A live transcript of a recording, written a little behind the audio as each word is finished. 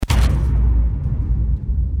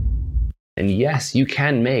And yes, you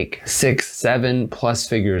can make 6, 7 plus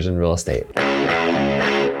figures in real estate.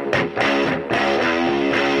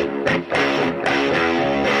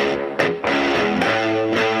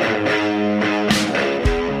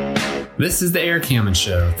 This is the Erik Hammond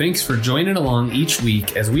Show. Thanks for joining along each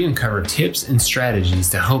week as we uncover tips and strategies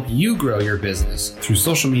to help you grow your business through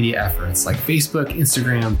social media efforts like Facebook,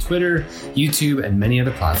 Instagram, Twitter, YouTube, and many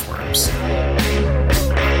other platforms.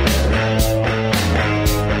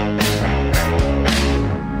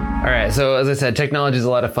 All right, so as I said, technology is a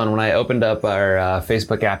lot of fun. When I opened up our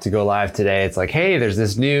Facebook app to go live today, it's like, hey, there's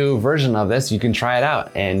this new version of this. You can try it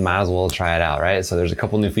out, and might as well try it out, right? So there's a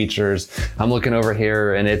couple new features. I'm looking over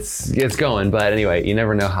here, and it's going. But anyway, you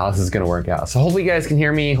never know how this is going to work out. So hopefully you guys can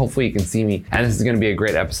hear me. Hopefully you can see me. And this is going to be a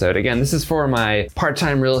great episode. Again, this is for my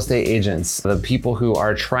part-time real estate agents, the people who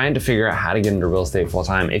are trying to figure out how to get into real estate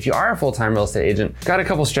full-time. If you are a full-time real estate agent, got a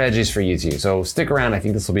couple strategies for you too. So stick around. I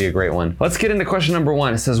think this will be a great one. Let's get into question number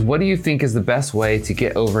 1. It says, what do you think is the best way to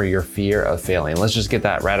get over your fear of failing? Let's just get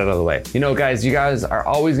that right out of the way. You know, guys, you guys are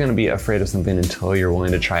always going to be afraid of something until you're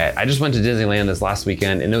willing to try it. I just went to Disneyland this last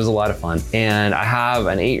weekend and it was a lot of fun. And I have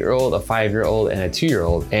an 8-year-old, a 5-year-old, and a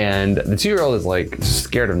 2-year-old. And the 2-year-old is like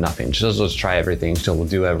scared of nothing. She'll just try everything. She'll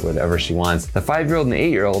do whatever she wants. The 5-year-old and the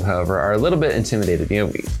 8-year-old, however, are a little bit intimidated. You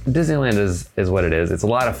know, Disneyland is what it is. It's a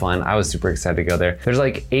lot of fun. I was super excited to go there. There's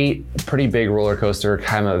like 8 pretty big roller coaster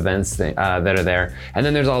kind of events that are there. And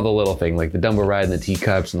then there's all the little things like the Dumbo ride and the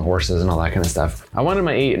teacups and the horses and all that kind of stuff. I wanted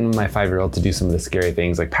my 8 and my 5-year-old to do some of the scary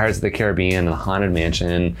things like Pirates of the Caribbean and the Haunted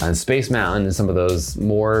Mansion and Space Mountain and some of those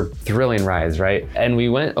more thrilling rides, right? And we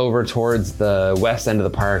went over towards the west end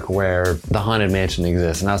of the park where the Haunted Mansion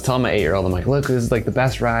exists. And I was telling my 8-year-old, I'm like, look, this is like the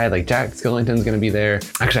best ride. Like Jack Skellington's gonna be there.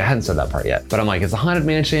 Actually, I hadn't said that part yet, but I'm like, it's a Haunted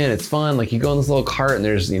Mansion. It's fun. Like you go in this little cart and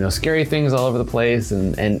there's, you know, scary things all over the place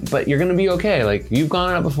but you're gonna be okay. Like you've gone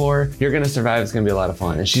on it before. You're gonna survive. It's gonna be a lot of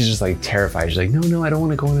fun. And she's just like terrified. She's like, no, I don't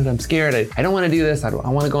want to go on it. I'm scared. I don't want to do this. I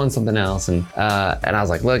want to go on something else. And I was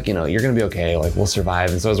like, look, you know, you're going to be okay. Like we'll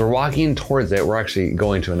survive. And so as we're walking towards it, we're actually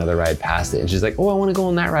going to another ride past it. And she's like, oh, I want to go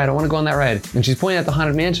on that ride. I want to go on that ride. And she's pointing at the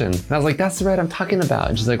Haunted Mansion. And I was like, that's the ride I'm talking about.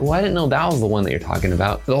 And she's like, well, I didn't know that was the one that you're talking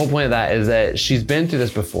about. The whole point of that is that she's been through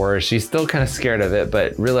this before. She's still kind of scared of it,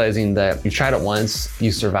 but realizing that you tried it once,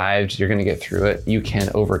 you survived, you're going to get through it. You can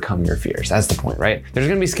overcome your fears. That's the point, right? There's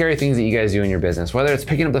going to be scary things that you guys do in your business, whether it's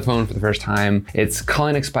picking up the phone for the first time, it's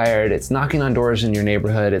calling expired, it's knocking on doors in your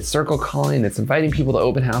neighborhood, it's circle calling, it's inviting people to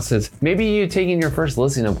open houses. Maybe you taking your first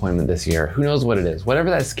listing appointment this year. Who knows what it is? Whatever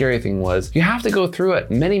that scary thing was, you have to go through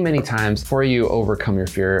it many, many times before you overcome your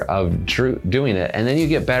fear of doing it. And then you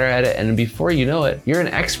get better at it. And before you know it, you're an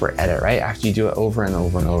expert at it, right? After you do it over and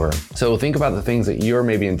over and over. So think about the things that you're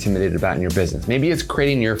maybe intimidated about in your business. Maybe it's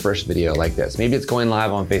creating your first video like this. Maybe it's going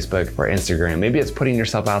live on Facebook or Instagram. Maybe it's putting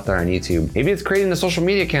yourself out there on YouTube. Maybe it's creating a social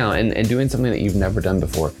media account and doing something that you've never done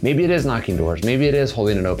before. Maybe it is knocking doors. Maybe it is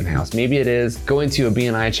holding an open house. Maybe it is going to a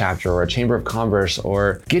BNI chapter or a chamber of commerce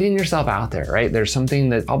or getting yourself out there, right? There's something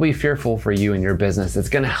that's probably fearful for you in your business that's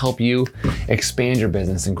going to help you expand your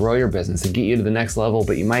business and grow your business and get you to the next level,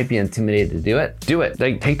 but you might be intimidated to do it. Do it.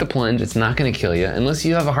 Like take the plunge. It's not going to kill you unless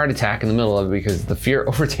you have a heart attack in the middle of it because the fear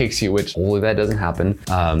overtakes you, which hopefully that doesn't happen.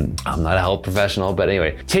 I'm not a health professional, but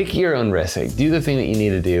anyway, take your own risk. Like, do the thing that you need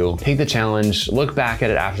to do. Take the challenge, look back at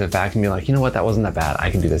it after the fact and be like, you know what? That wasn't that bad. I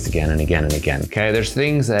can do this again and again and again. Okay. There's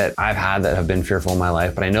things that I've had that have been fearful in my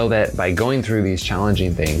life, but I know that by going through these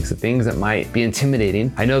challenging things, the things that might be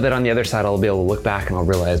intimidating, I know that on the other side, I'll be able to look back and I'll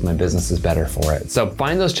realize my business is better for it. So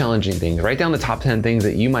find those challenging things, write down the top 10 things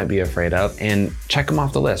that you might be afraid of and check them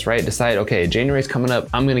off the list, right? Decide, okay, January's coming up.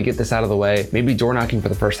 I'm going to get this out of the way. Maybe door knocking for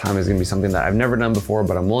the first time is going to be something that I've never done before,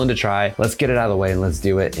 but I'm willing to try. Let's get it out of the way and let's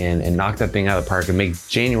do it and knock that thing out of the park and make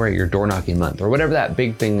January your door knocking month or whatever that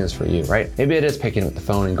big thing is for you, right? Maybe it is picking up the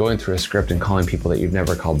phone and going through a script and calling people that you've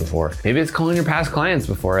never called before. Maybe it's calling your past clients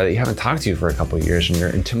before that you haven't talked to for a couple of years and you're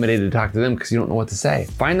intimidated to talk to them because you don't know what to say.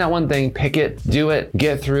 Find that one thing, pick it, do it,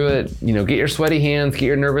 get through it, get your sweaty hands, get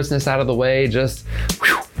your nervousness out of the way, just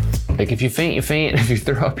whew. Like if you faint, you faint. If you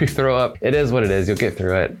throw up, you throw up. It is what it is. You'll get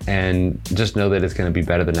through it and just know that it's going to be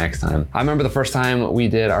better the next time. I remember the first time we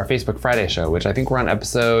did our Facebook Friday show, which I think we're on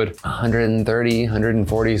episode 130,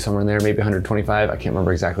 140, somewhere in there, maybe 125. I can't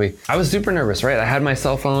remember exactly. I was super nervous, right? I had my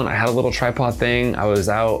cell phone. I had a little tripod thing. I was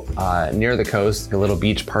out near the coast, a little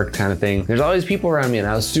beach park kind of thing. There's always people around me and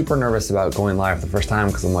I was super nervous about going live for the first time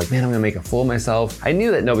because I'm like, man, I'm going to make a fool of myself. I knew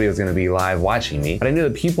that nobody was going to be live watching me, but I knew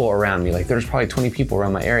the people around me, like there's probably 20 people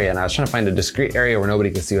around my area and I was was trying to find a discrete area where nobody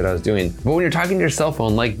could see what I was doing. But when you're talking to your cell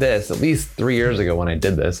phone like this, at least 3 years ago when I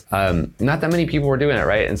did this, not that many people were doing it,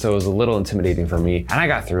 right? And so it was a little intimidating for me, and I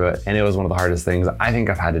got through it, and it was one of the hardest things I think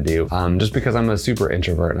I've had to do, just because I'm a super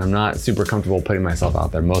introvert and I'm not super comfortable putting myself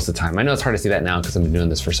out there most of the time. I know it's hard to see that now because I've been doing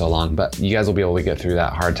this for so long, but you guys will be able to get through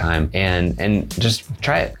that hard time and just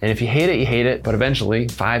try it. And if you hate it, you hate it, but eventually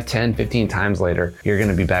 5, 10, 15 times later, you're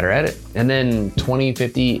gonna be better at it. And then 20,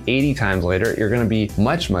 50, 80 times later, you're gonna be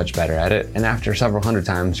much, much better at it. And after several hundred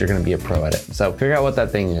times, you're gonna be a pro at it. So figure out what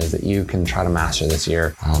that thing is that you can try to master this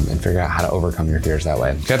year, and figure out how to overcome your fears that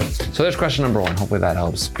way. Good. So there's question number 1. Hopefully that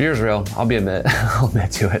helps. Fear's real. I'll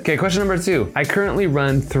admit to it. Okay, question number 2. I currently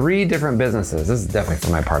run 3 different businesses. This is definitely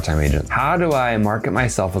for my part-time agents. How do I market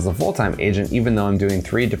myself as a full-time agent even though I'm doing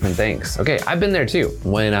 3 different things? Okay, I've been there too.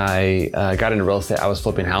 When I got into real estate, I was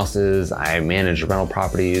flipping houses. I managed rental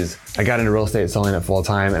properties. I got into real estate selling it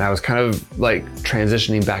full-time, and I was kind of like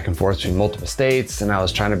transitioning back and forth between multiple states, and I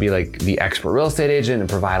was trying to be like the expert real estate agent and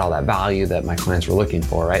provide all that value that my clients were looking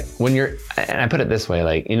for, right? And I put it this way,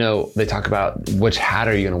 like, you know, they talk about which hat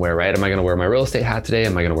are you gonna wear, right? Am I gonna wear my real estate hat today?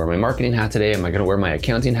 Am I gonna wear my marketing hat today? Am I gonna wear my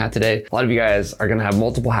accounting hat today? A lot of you guys are gonna have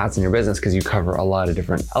multiple hats in your business because you cover a lot of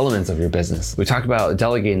different elements of your business. We talk about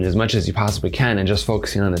delegating as much as you possibly can and just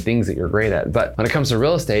focusing on the things that you're great at. But when it comes to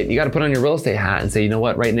real estate, you gotta put on your real estate hat and say, you know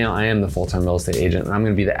what, right now I am the full-time real estate agent and I'm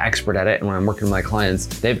gonna be the expert at it. And when I'm working with my clients,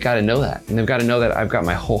 they've gotta know that. And they've gotta know that I've got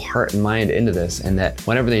my whole heart and mind into this and that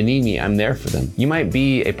whenever they need me, I'm there for them. You might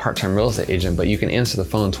be a part-time real estate agent, but you can answer the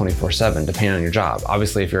phone 24/7 depending on your job.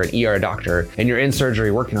 Obviously, if you're an ER doctor and you're in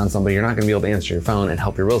surgery working on somebody, you're not gonna be able to answer your phone and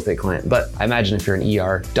help your real estate client. But I imagine if you're an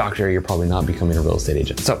ER doctor, you're probably not becoming a real estate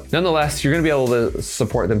agent. So nonetheless, you're gonna be able to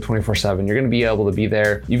support them 24/7. You're gonna be able to be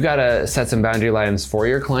there. You've gotta set some boundary lines for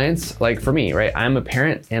your clients. Like for me, right? I'm a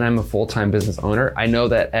parent and I'm a full-time business owner. I know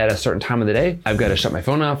that at a certain time of the day, I've gotta shut my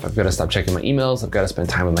phone off. I've gotta stop checking my emails. I've gotta spend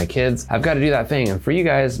time with my kids. I've gotta do that thing. And for you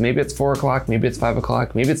guys, maybe it's 4 o'clock, maybe it's 5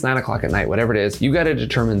 o'clock, maybe it's 9 o'clock at night, whatever it is. You gotta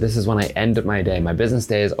determine this is when I end my day. My business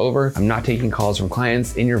day is over. I'm not taking calls from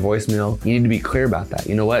clients in your voicemail. You need to be clear about that.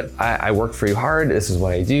 You know what? I work for you hard. This is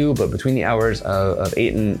what I do. But between the hours of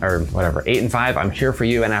 8 and 5, I'm here for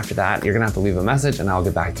you. And after that, you're gonna have to leave a message and I'll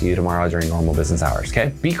get back to you tomorrow during normal business hours,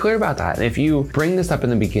 okay? Be clear about that. And if you bring this up in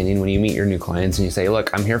the beginning when you meet your new clients and you say, look,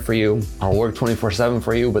 I'm here for you. I'll work 24/7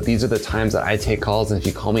 for you, but these are the times that I take calls. And if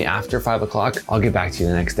you call me after 5 o'clock, I'll get back to you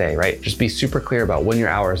the next day, right? Just be super clear about when your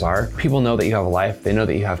hours are. People know that you have a life. They know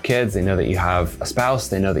that you have kids. They know that you have a spouse.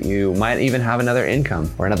 They know that you might even have another income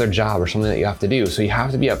or another job or something that you have to do. So you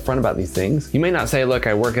have to be upfront about these things. You may not say, look,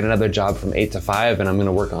 I work at another job from 8 to 5 and I'm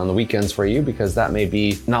gonna work on the weekends for you, because that may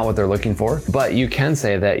be not what they're looking for. But you can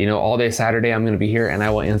say that, you know, all day Saturday I'm gonna be here and I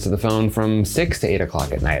will answer the phone from 6 to 8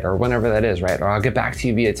 o'clock at night or whenever that is, right? Or I'll get back to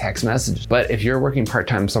you via text message. But if you're working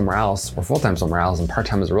part-time somewhere else or full-time somewhere else and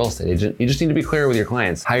part-time as a real estate agent, you just need to be clear with your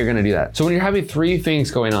clients how you're gonna do that. So when you're having 3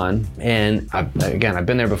 things going on, and I've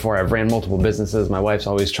been there before, I've ran multiple businesses. My wife's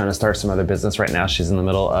always trying to start some other business right now. She's in the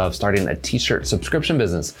middle of starting a t-shirt subscription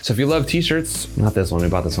business. So if you love t-shirts, not this one, we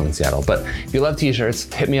bought this one in Seattle, but if you love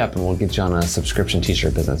t-shirts, hit me up and we'll get you on a subscription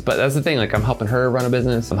t-shirt business. But that's the thing, like I'm helping her run a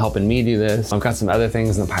business. I'm helping me do this. I've got some other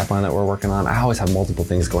things in the pipeline that we're working on. I always have multiple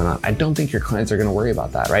things going on. I don't think your clients are gonna worry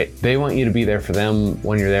about that, right? They want you to be there for them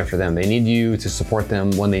when you're there for them. They need you to support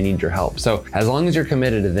them when they need your help. So as long as you're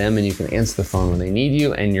committed to them and you can answer the phone when they need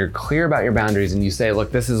you and you're clear about your boundaries and you say,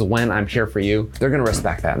 look, this is when I'm here for you, they're gonna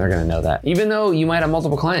respect that and they're gonna know that. Even though you might have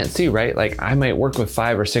multiple clients too, right? Like I might work with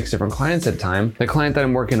 5 or 6 different clients at a time. The client that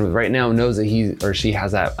I'm working with right now knows that he or she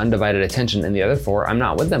has that undivided attention, and the other 4, I'm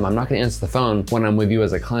not with them. I'm not gonna answer the phone when I'm with you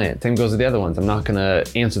as a client. Same goes with the other ones. I'm not gonna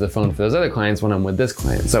answer the phone for those other clients when I'm with this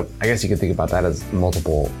client. So I guess you could think about that as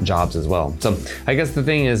multiple jobs as well. So I guess the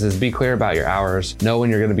thing is be clear about your hours, know when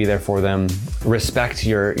you're gonna be there for them, respect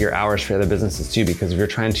your hours for other businesses too, because if you're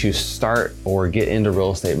trying to start or get into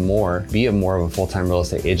real estate more, be more of a full-time real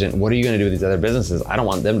estate agent, what are you gonna do with these other businesses? I don't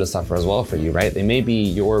want them to suffer as well for you, right? They may be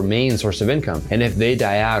your main source of income. And if they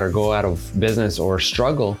die out or go out of business or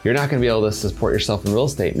struggle, you're not gonna be able to support yourself in real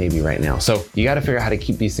estate maybe right now. So you gotta figure out how to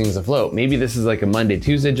keep these things afloat. Maybe this is like a Monday,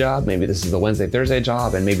 Tuesday job. Maybe this is a Wednesday, Thursday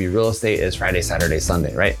job. And maybe real estate is Friday, Saturday,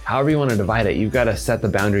 Sunday, right? However you wanna divide it, you've gotta set the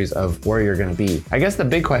boundaries of where you're gonna be. I guess the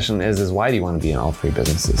big question is why do you wanna be in all 3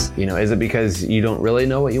 businesses? You know, is it because you don't really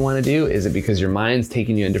know what you wanna do? Is it because your mind's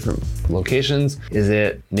taking you in different locations? Is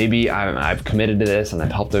it maybe I've committed to this and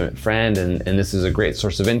I've helped a friend and this is a great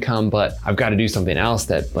source of income, but I've got to do something else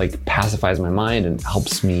that like pacifies my mind and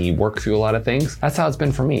helps me work through a lot of things? That's how it's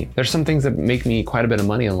been for me. There's some things that make me quite a bit of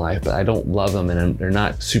money in life, but I don't love them and they're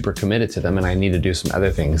not super committed to them, and I need to do some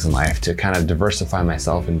other things in life to kind of diversify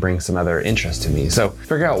myself and bring some other interest to to me. So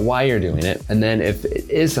figure out why you're doing it. And then if it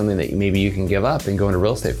is something that maybe you can give up and go into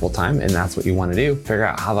real estate full time, and that's what you want to do, figure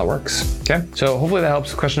out how that works. Okay. So hopefully that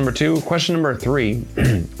helps. Question number 2. Question number 3,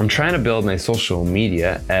 I'm trying to build my social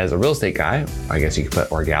media as a real estate guy. I guess you could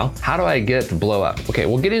put or gal. How do I get it to blow up? Okay.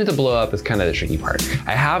 Well, getting it to blow up is kind of the tricky part.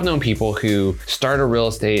 I have known people who start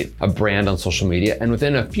a brand on social media, and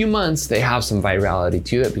within a few months, they have some virality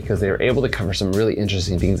to it because they were able to cover some really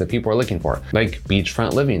interesting things that people are looking for, like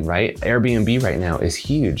beachfront living, right? Airbnb right now is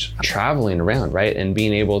huge. Traveling around, right? And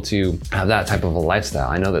being able to have that type of a lifestyle.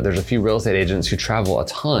 I know that there's a few real estate agents who travel a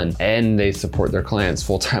ton and they support their clients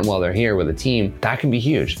full time while they're here with a team. That can be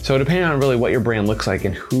huge. So depending on really what your brand looks like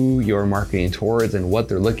and who you're marketing towards and what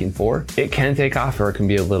they're looking for, it can take off or it can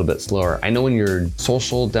be a little bit slower. I know when your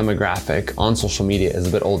social demographic on social media is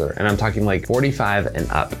a bit older, and I'm talking like 45 and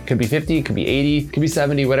up. Could be 50, could be 80, could be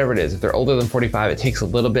 70, whatever it is. If they're older than 45, it takes a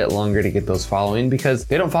little bit longer to get those following because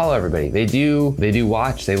they don't follow everybody. They do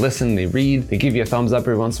watch, they listen, they read, they give you a thumbs up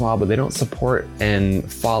every once in a while, but they don't support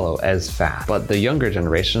and follow as fast. But the younger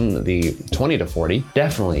generation, the 20 to 40,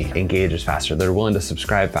 definitely engages faster. They're willing to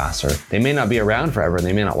subscribe faster. They may not be around forever, and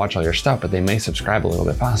they may not watch all your stuff, but they may subscribe a little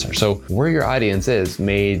bit faster. So where your audience is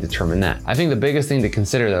may determine that. I think the biggest thing to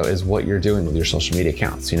consider though is what you're doing with your social media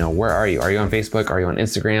accounts. Where are you? Are you on Facebook? Are you on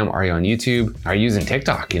Instagram? Are you on YouTube? Are you using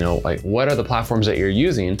TikTok? Like what are the platforms that you're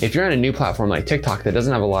using? If you're on a new platform like TikTok that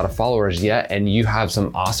doesn't have a lot of followers yet, and you have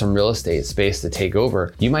some awesome real estate space to take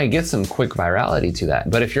over, you might get some quick virality to that.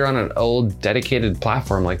 But if you're on an old dedicated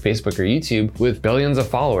platform like Facebook or YouTube with billions of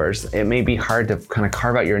followers, it may be hard to kind of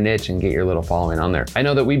carve out your niche and get your little following on there. I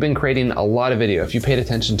know that we've been creating a lot of video. If you paid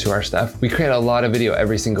attention to our stuff, we create a lot of video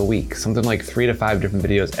every single week, something like 3 to 5 different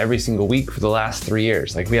videos every single week for the last 3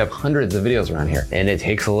 years. Like we have hundreds of videos around here, and it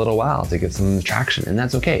takes a little while to get some traction, and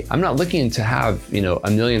that's okay. I'm not looking to have,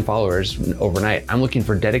 1 million followers overnight. I'm looking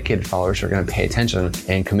for dedicated followers who are going to pay attention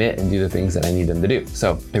and commit and do the things that I need them to do.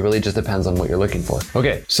 So it really just depends on what you're looking for.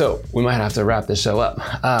 Okay, so we might have to wrap this show up.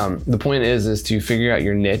 The point is to figure out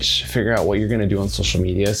your niche, figure out what you're going to do on social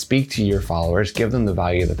media, speak to your followers, give them the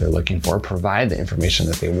value that they're looking for, provide the information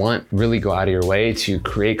that they want, really go out of your way to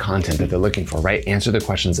create content that they're looking for, right? Answer the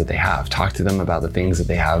questions that they have. Talk to them about the things that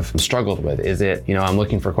they have struggled with. Is it, I'm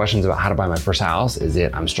looking for questions about how to buy my first house? Is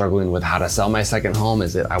it, I'm struggling with how to sell my second home?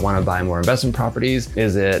 Is it, I want to buy more investment properties?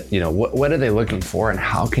 Is it, what are they looking for, and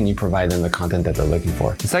how can you provide them the content that they're looking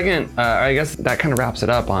for? The second, I guess that kind of wraps it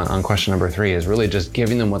up on question number 3, is really just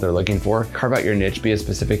giving them what they're looking for. Carve out your niche, be as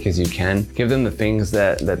specific as you can. Give them the things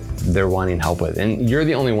that they're wanting help with. And you're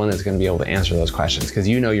the only one that's going to be able to answer those questions because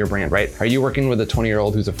you know your brand, right? Are you working with a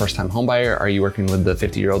 20-year-old who's a first-time home buyer? Are you working with the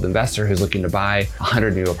 50-year-old investor who's looking to buy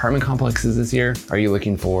 100 new apartment complexes this year? Are you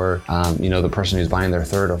looking for, the person who's buying their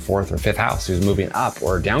 3rd or 4th or 5th house, who's moving up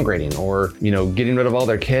or downgrading, or, getting rid of all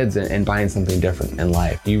their kids and buying something different in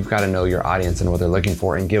life? You've got to know your audience and what they're looking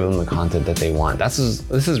for and give them the content that they want. This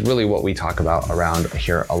is really what we talk about around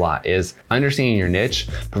here a lot, is understanding your niche,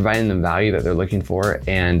 providing them value that they're looking for,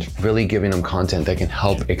 and really giving them content that can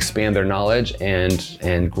help expand their knowledge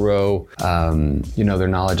and grow, their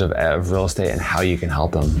knowledge of real estate and how you can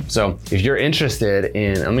help them. So if you're interested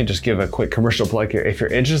in, let me just give a quick commercial plug here. If you're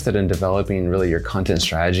interested in developing really your content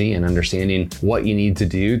strategy and understanding what you need to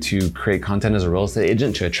do to create content as a real estate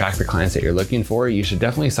agent to attract the clients that you're looking for, you should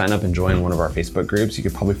definitely sign up and join one of our Facebook groups. You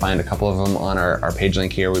could probably find a couple of them on our page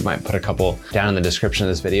link here. We might put a couple down in the description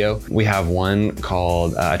of this video. We have one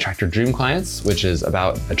called Attract Your Dream Clients, which is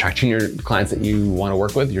about attracting your clients that you want to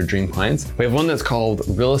work with, your dream clients. We have one that's called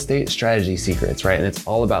Real Estate Strategy Secrets, right? And it's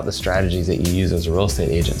all about the strategies that you use as a real estate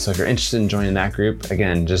agent. So if you're interested in joining that group,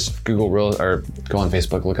 again, just Google or go on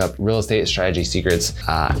Facebook, look up Real Estate Strategy Secrets.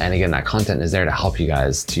 And again, that content is there to help you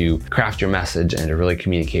guys to craft your message and to really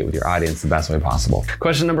communicate with your audience the best way possible.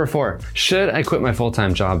 Question number 4, should I quit my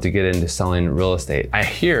full-time job to get into selling real estate? I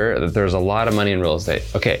hear that there's a lot of money in real estate.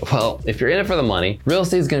 Okay, well, if you're in it for the money, real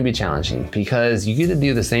estate is going to be challenging because you get to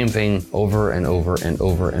do the same thing over and over and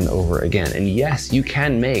over and over again. And yes, you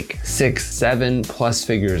can make 6, 7 plus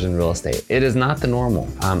figures in real estate. It is not the normal.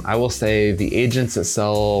 I will say the agents that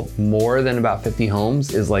sell more than about 50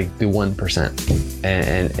 homes is like the 1%.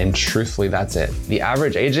 And truthfully, that's it. The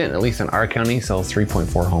average agent, at least in our county, sells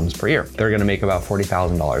 3.4 homes per year. They're gonna make about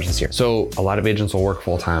 $40,000 this year. So a lot of agents will work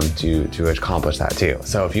full-time to accomplish that too.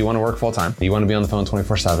 So if you wanna work full-time, you wanna be on the phone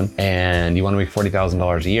 24/7, and you wanna make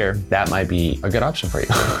 $40,000 a year, that might be a good option for you.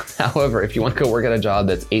 However, if you wanna go work at a job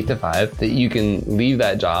that's 8 to 5, that you can leave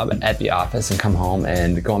that job at the office and come home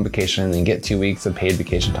and go on vacation and get 2 weeks of paid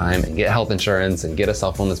vacation time and get health insurance and get a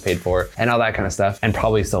cell phone that's paid for and all that kind of stuff, and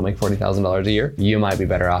probably still make $40,000 a year, you might be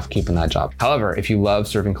better off keeping that job. However, if you love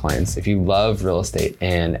serving clients, if you love real estate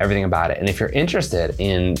and everything about it. And if you're interested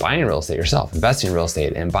in buying real estate yourself, investing in real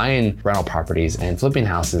estate and buying rental properties and flipping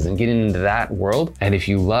houses and getting into that world, and if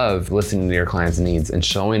you love listening to your clients' needs and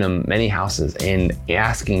showing them many houses and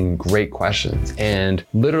asking great questions and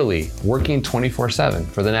literally working 24/7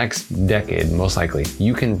 for the next decade, most likely,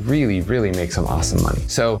 you can really, really make some awesome money.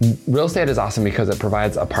 So real estate is awesome because it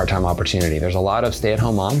provides a part-time opportunity. There's a lot of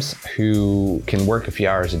stay-at-home moms who can work a few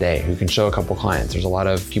hours a day, who can show a couple clients. There's a lot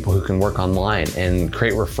of people who can work online and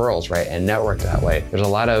create referrals, right? And network that way. There's a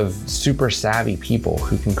lot of super savvy people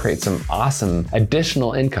who can create some awesome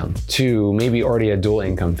additional income to maybe already a dual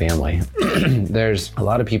income family. There's a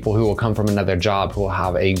lot of people who will come from another job who will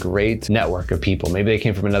have a great network of people. Maybe they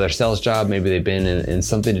came from another sales job. Maybe they've been in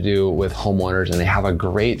something to do with homeowners and they have a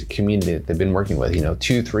great community that they've been working with,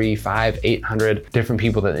 2, 3, 5, 800 different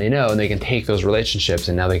people that they know, and they can take those relationships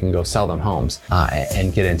and now they can go sell them homes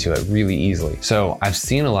and get into it really easily. So I've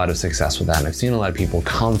seen a lot of success with that. And I've seen a lot of people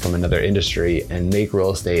come from another industry and make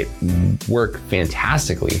real estate work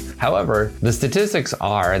fantastically. However, the statistics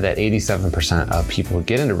are that 87% of people who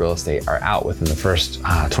get into real estate are out within the first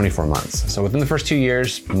 24 months. So within the first 2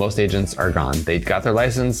 years, most agents are gone. They got their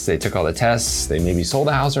license, they took all the tests, they maybe sold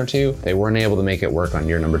a house or two, they weren't able to make it work on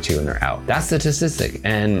year number 2 and they're out. That's the statistic.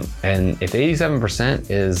 And if 87%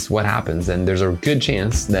 is what happens, then there's a good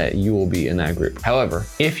chance that you will be in that group. However,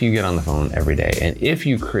 if you get on the phone every day and if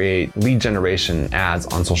you create lead generation ads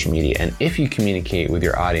on social media, and if you communicate with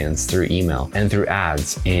your audience through email and through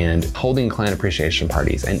ads and holding client appreciation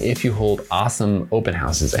parties, and if you hold awesome open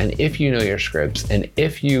houses, and if you know your scripts, and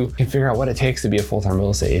if you can figure out what it takes to be a full-time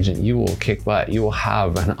real estate agent, you will kick butt. You will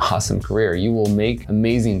have an awesome career. You will make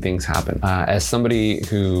amazing things happen. As somebody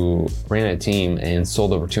who ran a team and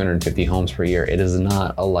sold over 250 homes per year, it is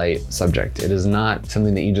not a light subject. It is not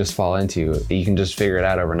something that you just fall into. You can just figure it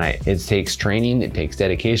out overnight. It takes training, it takes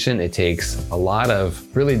dedication, it takes a lot of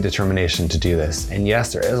really determination to do this. And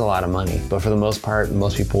yes, there is a lot of money, but for the most part,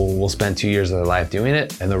 most people will spend 2 years of their life doing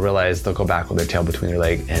it and they'll realize they'll go back with their tail between their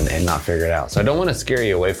legs and not figure it out. So I don't want to scare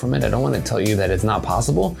you away from it. I don't want to tell you that it's not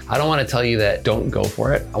possible. I don't want to tell you that don't go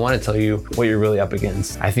for it. I want to tell you what you're really up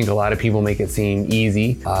against. I think a lot of people make it seem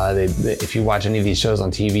easy. If you watch any of these shows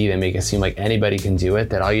on TV, they make it seem like anybody can do it,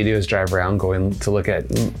 that all you do is drive around going to look at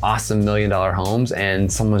awesome $1 million homes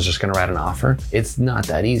and someone's just going to write an offer. It's not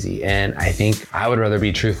that easy. And I think I would rather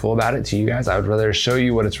be truthful about it to you guys. I would rather show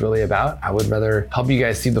you what it's really about. I would rather help you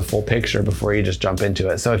guys see the full picture before you just jump into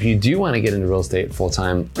it. So if you do want to get into real estate full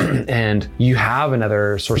time and you have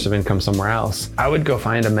another source of income somewhere else, I would go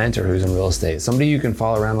find a mentor who's in real estate, somebody you can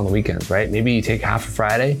follow around on the weekends, right? Maybe you take half of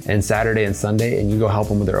Friday and Saturday and Sunday and you go help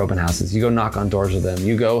them with their open houses. You go knock on doors with them.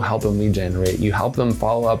 You go help them lead generate. You help them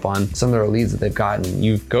follow up on some of their leads that they've gotten.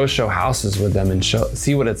 You go show houses with them and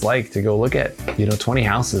see what it's like to go look at 20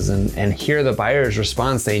 houses and hear the buyer's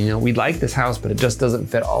response saying, we'd like this house, but it just doesn't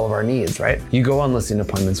fit all of our needs, right? You go on listing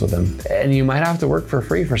appointments with them and you might have to work for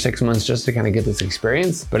free for 6 months just to kind of get this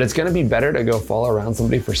experience, but it's going to be better to go follow around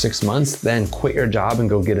somebody for 6 months than quit your job and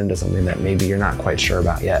go get into something that maybe you're not quite sure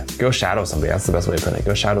about yet. Go shadow somebody. That's the best way to put it.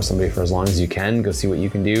 Go shadow somebody for as long as you can. Go see what you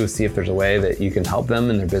can do. See if there's a way that you can help them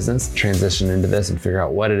in their business transition into this and figure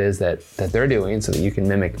out what it is that they're doing so that you can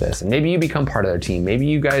mimic this. And maybe you become part of their team. Maybe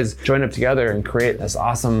you guys join up together and create this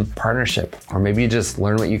awesome partnership. Or maybe you just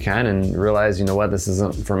learn what you can and realize, this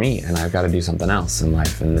isn't for me and I've got to do something else in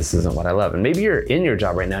life and this isn't what I love. And maybe you're in your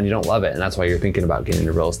job right now and you don't love it and that's why you're thinking about getting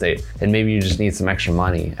into real estate. And maybe you just need some extra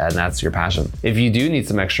money and that's your passion. If you do need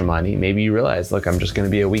some extra money, maybe you realize, look, I'm just going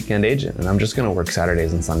to be a weekend agent and I'm just going to work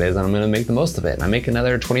Saturdays and Sundays and I'm going to make the most of it. And I make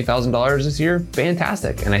another $20,000 this year,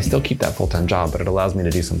 fantastic. And I still keep that full-time job, but it allows me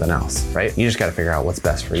to do something else, right? You just got to figure out what's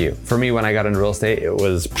best for you. For me, when I got into real estate, it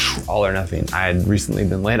was all or nothing. I had recently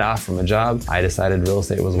been laid off from a job. I decided real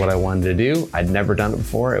estate was what I wanted to do. I'd never done it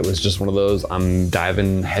before. It was just one of those, I'm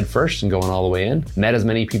diving head first and going all the way in. Met as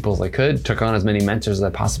many people as I could, took on as many mentors as I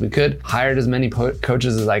possibly could, hired as many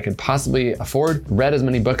coaches as I could possibly afford, read as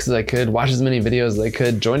many books as I could, watched as many videos as I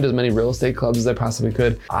could, joined as many real estate clubs as I possibly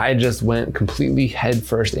could. I just went completely head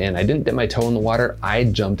first in. I didn't dip my toe in the water. I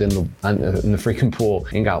jumped in the freaking pool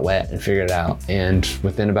and got wet and figured it out. And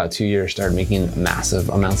within about 2 years, started making massive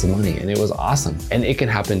amounts of money. And it was awesome. And it can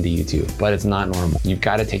happen to you too, but it's not normal. You've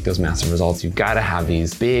got to take those massive results. You've got to have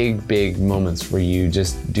these big moments where you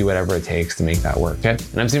just do whatever it takes to make that work, okay?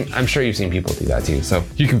 And I'm sure you've seen people do that too, so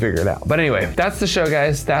you can figure it out. But anyway, that's the show,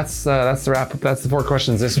 guys. That's the wrap up. That's the 4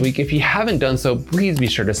 questions this week. If you haven't done so, please be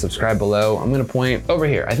sure to subscribe below. I'm gonna point over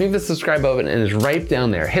here. I think the subscribe button is right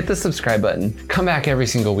down there. Hit the subscribe button. Come back every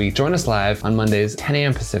single week. Join us live on Mondays, 10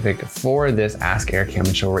 a.m. Pacific for this Ask Erik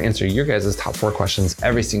Hammond show. We're answering your guys' top 4 questions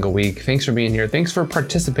every single week. Thanks for being here. Thanks for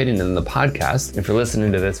participating in the podcast. podcast. If you're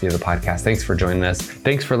listening to this via the podcast, thanks for joining us.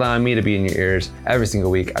 Thanks for allowing me to be in your ears every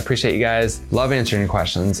single week. I appreciate you guys. Love answering your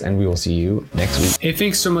questions, and we will see you next week. Hey,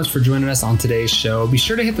 thanks so much for joining us on today's show. Be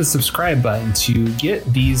sure to hit the subscribe button to get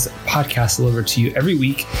these podcasts delivered to you every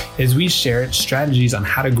week as we share strategies on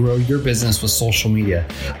how to grow your business with social media.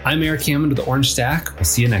 I'm Erik Hammond with the Orange Stack. We'll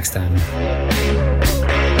see you next time.